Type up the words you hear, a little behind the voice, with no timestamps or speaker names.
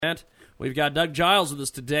We've got Doug Giles with us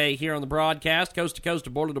today here on the broadcast, coast to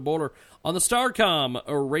coast, border to border, on the Starcom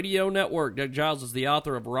radio network. Doug Giles is the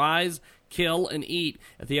author of Rise, Kill, and Eat,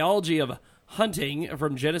 a theology of hunting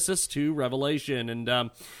from Genesis to Revelation. And the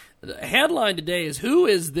headline today is, who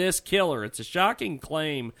is this killer? It's a shocking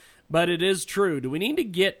claim, but it is true. Do we need to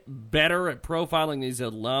get better at profiling these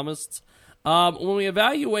Islamists? When we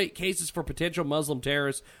evaluate cases for potential Muslim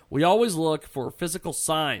terrorists, we always look for physical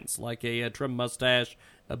signs, like a trimmed mustache,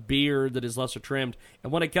 a beard that is lesser trimmed.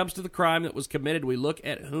 And when it comes to the crime that was committed, we look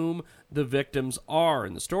at whom the victims are.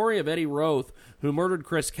 In the story of Eddie Roth, who murdered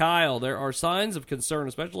Chris Kyle, there are signs of concern,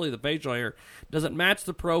 especially the facial hair. Does it match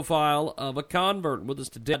the profile of a convert? With us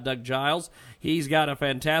today, Doug Giles. He's got a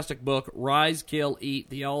fantastic book, Rise, Kill, Eat,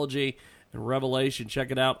 Theology and Revelation. Check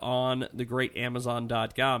it out on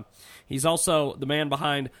thegreatamazon.com. He's also the man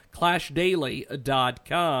behind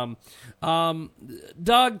ClashDaily.com.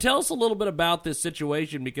 Doug, tell us a little bit about this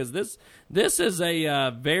situation, because this is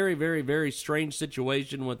a very, very, very strange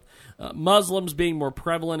situation with Muslims being more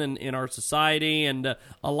prevalent in our society, and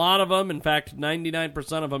a lot of them, in fact,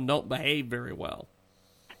 99% of them, don't behave very well.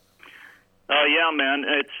 Yeah, man,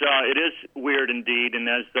 it is weird indeed. And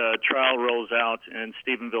as the trial rolls out in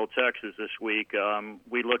Stephenville, Texas this week,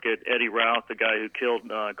 we look at Eddie Roth, the guy who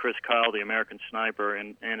killed Chris Kyle, the American sniper,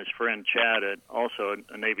 and his friend Chad, also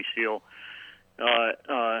a Navy SEAL,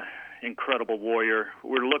 incredible warrior.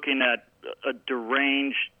 We're looking at a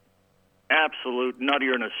deranged, absolute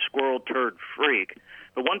nuttier than a squirrel turd freak.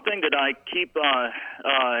 But one thing that I keep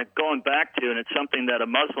going back to, and it's something that a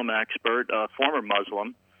Muslim expert, a former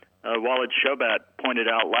Muslim, Walid Shobat, pointed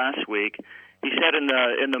out last week. He said in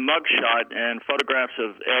the mugshot and photographs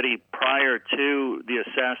of Eddie prior to the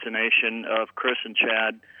assassination of Chris and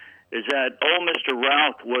Chad is that old Mr.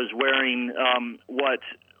 Routh was wearing what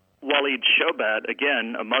Walid Shobat,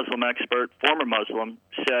 again, a Muslim expert, former Muslim,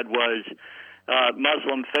 said was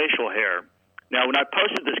Muslim facial hair. Now, when I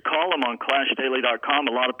posted this column on ClashDaily.com,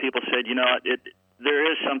 a lot of people said, there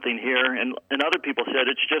is something here, and other people said,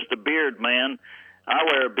 it's just a beard, man. I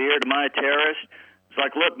wear a beard. Am I a terrorist? It's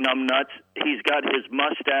like, look, numbnuts, he's got his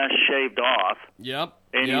mustache shaved off. Yep.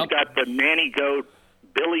 And he's got the nanny goat,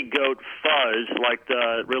 billy goat fuzz, like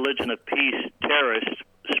the Religion of Peace terrorist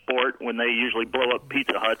sport when they usually blow up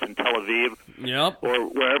Pizza Huts in Tel Aviv. Yep. Or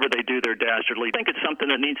wherever they do their dastardly. I think it's something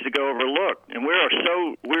that needs to go overlooked. And we're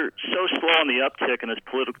so slow on the uptick in this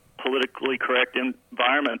politically correct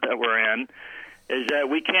environment that we're in, is that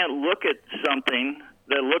we can't look at something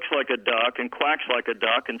that looks like a duck and quacks like a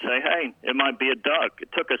duck and say, hey, it might be a duck.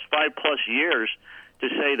 It took us 5+ years to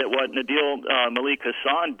say that what Nadil Malik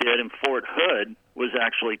Hassan did in Fort Hood was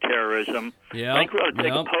actually terrorism. Yep. I think we ought to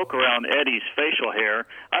take a poke around Eddie's facial hair.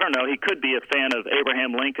 I don't know. He could be a fan of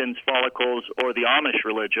Abraham Lincoln's follicles or the Amish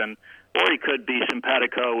religion, or he could be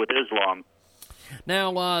simpatico with Islam.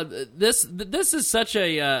 Now, this is such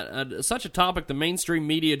a topic the mainstream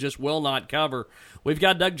media just will not cover. We've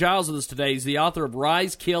got Doug Giles with us today. He's the author of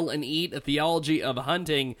Rise, Kill, and Eat, a theology of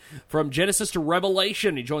hunting from Genesis to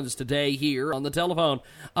Revelation. He joins us today here on the telephone.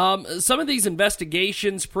 Some of these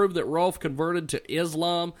investigations prove that Rolf converted to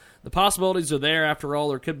Islam. The possibilities are there. After all,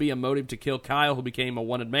 there could be a motive to kill Kyle, who became a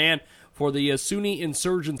wanted man for the Sunni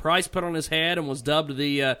insurgent. Price put on his head and was dubbed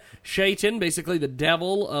the Shaitan, basically the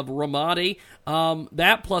devil of Ramadi.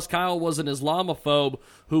 That plus Kyle was an Islamophobe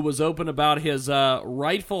who was open about his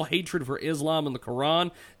rightful hatred for Islam and the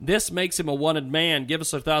Quran. This makes him a wanted man. Give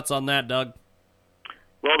us your thoughts on that, Doug.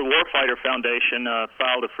 Well, the Warfighter Foundation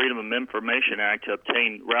filed a Freedom of Information Act to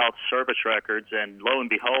obtain Ralph's service records, and lo and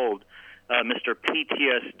behold, Mr.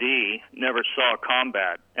 PTSD never saw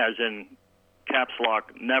combat, as in caps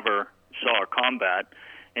lock, never saw combat.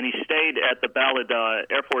 And he stayed at the Balad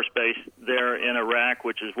Air Force Base there in Iraq,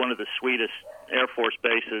 which is one of the sweetest Air Force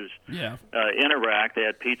bases in Iraq. They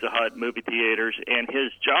had Pizza Hut, movie theaters, and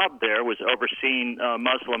his job there was overseeing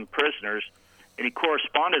Muslim prisoners. And he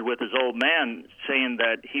corresponded with his old man, saying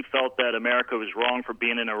that he felt that America was wrong for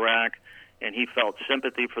being in Iraq, and he felt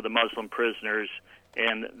sympathy for the Muslim prisoners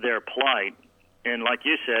and their plight. And like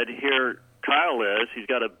you said, here Kyle is. He's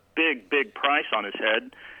got a big, big price on his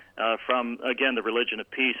head from, again, the Religion of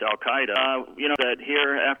Peace, Al-Qaeda. That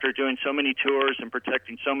here, after doing so many tours and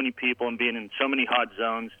protecting so many people and being in so many hot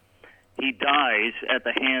zones, he dies at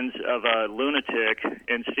the hands of a lunatic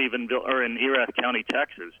in Stephenville or in Erath County,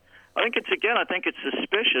 Texas. I think it's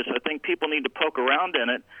suspicious. I think people need to poke around in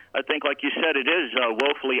it. I think, like you said, it is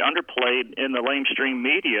woefully underplayed in the lamestream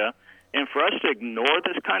media. And for us to ignore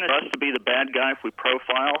this kind of stuff, us to be the bad guy if we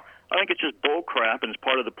profile, I think it's just bull crap, and it's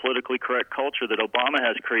part of the politically correct culture that Obama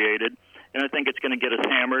has created. And I think it's going to get us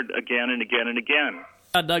hammered again and again and again.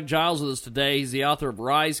 Doug Giles with us today. He's the author of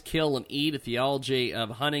Rise, Kill, and Eat, a theology of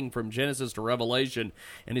hunting from Genesis to Revelation,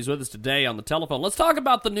 and he's with us today on the telephone. Let's talk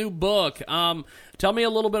about the new book. Tell me a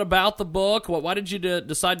little bit about the book. Why did you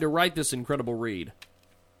decide to write this incredible read?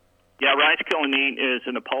 Yeah, Rise, Kill, and Eat is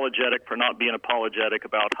an apologetic for not being apologetic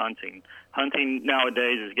about hunting. Hunting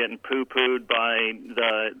nowadays is getting poo-pooed by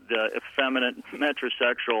the effeminate,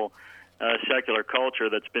 metrosexual secular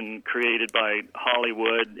culture that's been created by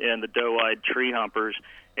Hollywood and the doe-eyed tree humpers.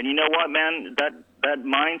 And you know what, man? That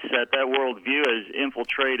mindset, that worldview has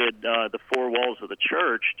infiltrated the four walls of the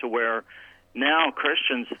church to where now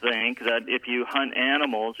Christians think that if you hunt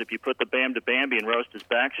animals, if you put the bam to Bambi and roast his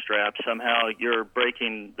backstrap, somehow you're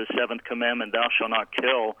breaking the seventh commandment, thou shalt not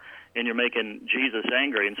kill, and you're making Jesus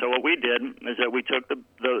angry. And so what we did is that we took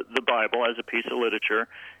the Bible as a piece of literature,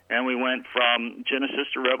 and we went from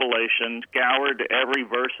Genesis to Revelation, scoured every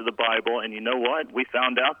verse of the Bible, and you know what? We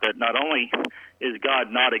found out that not only is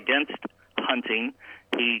God not against hunting,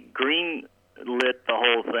 he greenlit the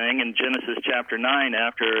whole thing in Genesis chapter 9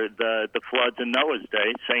 after the floods in Noah's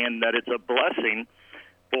day, saying that it's a blessing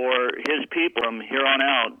for his people from here on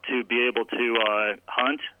out to be able to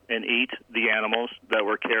hunt and eat the animals that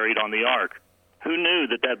were carried on the ark. Who knew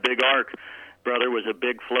that big ark, brother, was a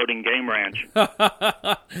big floating game ranch?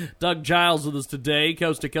 Doug Giles with us today,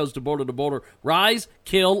 coast to coast to border. Rise,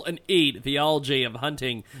 Kill, and Eat, theology of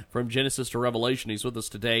hunting from Genesis to Revelation. He's with us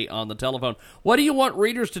today on the telephone. What do you want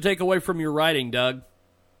readers to take away from your writing, Doug?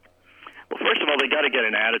 Well, first of all, they got to get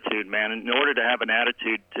an attitude, man. In order to have an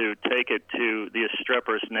attitude to take it to the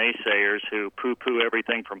obstreperous naysayers who poo-poo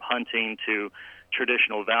everything from hunting to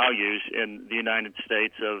traditional values in the United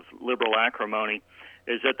States of liberal acrimony,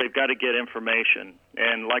 is that they've got to get information.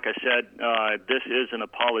 And like I said, this is an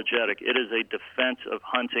apologetic. It is a defense of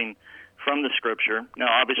hunting from the Scripture. Now,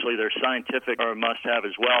 obviously, there's scientific or must-have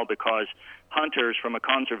as well, because hunters, from a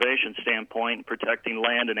conservation standpoint, protecting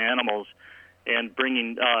land and animals, and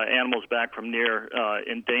bringing animals back from near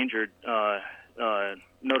endangered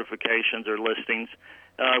notifications or listings,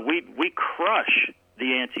 we crush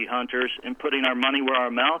the anti-hunters in putting our money where our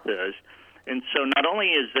mouth is. And so not only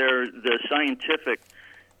is there the scientific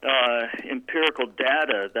empirical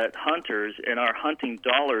data that hunters and our hunting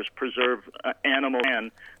dollars preserve animal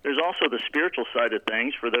land, there's also the spiritual side of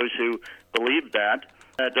things for those who believe that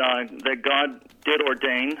God did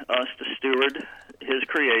ordain us to steward his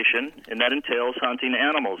creation, and that entails hunting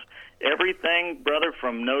animals. Everything, brother,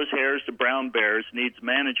 from nose hairs to brown bears needs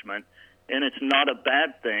management, and it's not a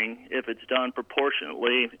bad thing if it's done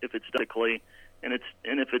proportionately, if it's ethically, and if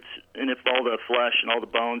all the flesh and all the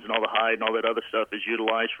bones and all the hide and all that other stuff is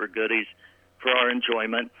utilized for goodies, for our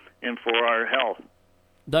enjoyment and for our health.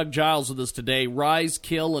 Doug Giles with us today. Rise,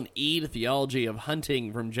 Kill, and Eat, a theology of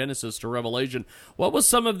hunting from Genesis to Revelation. What was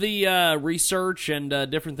some of the research and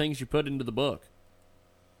different things you put into the book?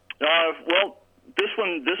 Well, this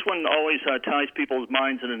one always ties people's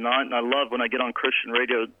minds in a knot, and I love when I get on Christian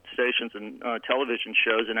radio stations and television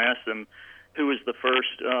shows and ask them who was the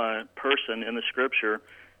first person in the Scripture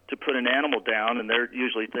to put an animal down, and they're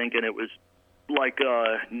usually thinking it was like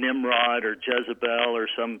Nimrod or Jezebel or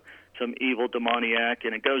some evil demoniac,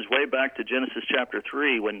 and it goes way back to Genesis chapter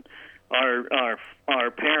 3 when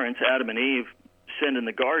our parents, Adam and Eve, sinned in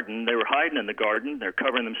the garden. They were hiding in the garden. They're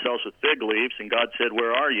covering themselves with fig leaves, and God said,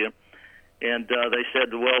 "Where are you?" And they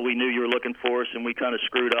said, "Well, we knew you were looking for us, and we kind of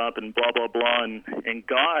screwed up," and blah, blah, blah. And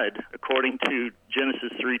God, according to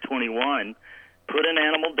Genesis 3:21, put an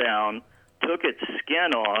animal down, took its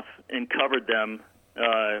skin off, and covered them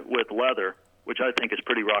with leather, which I think is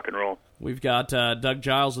pretty rock and roll. We've got Doug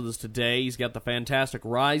Giles with us today. He's got the fantastic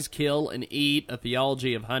Rise, Kill, and Eat, a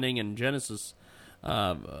theology of hunting and Genesis,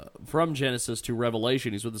 from Genesis to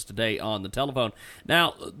Revelation. He's with us today on the telephone.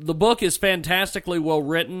 Now, the book is fantastically well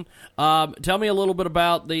written. Tell me a little bit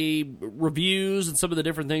about the reviews and some of the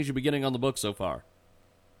different things you've been getting on the book so far.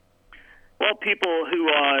 Well, people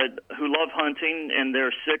who love hunting and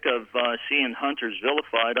they're sick of seeing hunters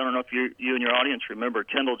vilified. I don't know if you and your audience remember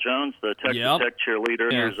Kendall Jones, the Texas Tech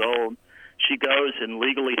cheerleader, years old. She goes and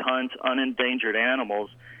legally hunts unendangered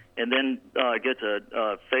animals, and then gets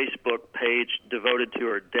a Facebook page devoted to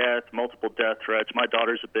her death, multiple death threats. My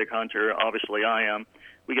daughter's a big hunter. Obviously, I am.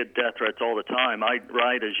 We get death threats all the time. I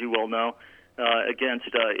write, as you well know, against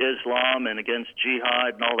Islam and against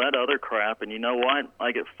jihad and all that other crap. And you know what?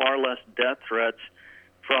 I get far less death threats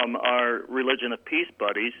from our religion of peace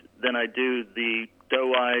buddies than I do the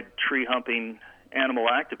doe-eyed, tree-humping animal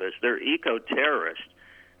activists. They're eco-terrorists.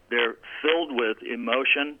 They're filled with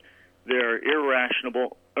emotion. They're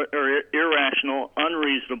irrational,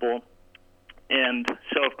 unreasonable. And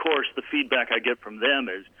so, of course, the feedback I get from them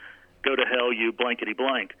is go to hell, you blankety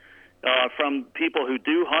blank. From people who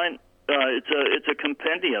do hunt, it's a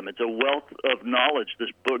compendium. It's a wealth of knowledge this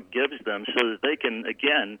book gives them so that they can,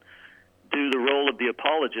 again, do the role of the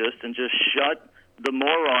apologist and just shut the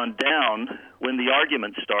moron down when the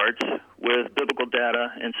argument starts with biblical data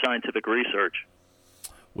and scientific research.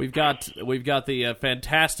 We've got the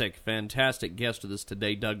fantastic guest with us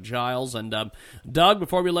today, Doug Giles. And Doug,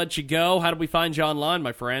 before we let you go, how do we find you online,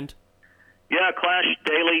 my friend? Yeah,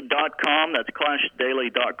 ClashDaily.com. That's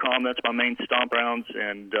ClashDaily.com. That's my main stomp rounds.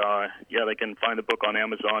 And, they can find the book on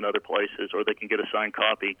Amazon, other places, or they can get a signed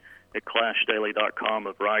copy at ClashDaily.com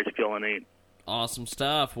of Rise, Kill, and Eat. Awesome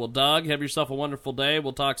stuff. Well, Doug, have yourself a wonderful day.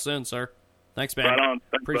 We'll talk soon, sir. Thanks, man. Right on.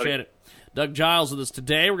 Thanks, Appreciate buddy. it. Doug Giles with us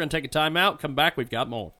today. We're going to take a time out. Come back. We've got more.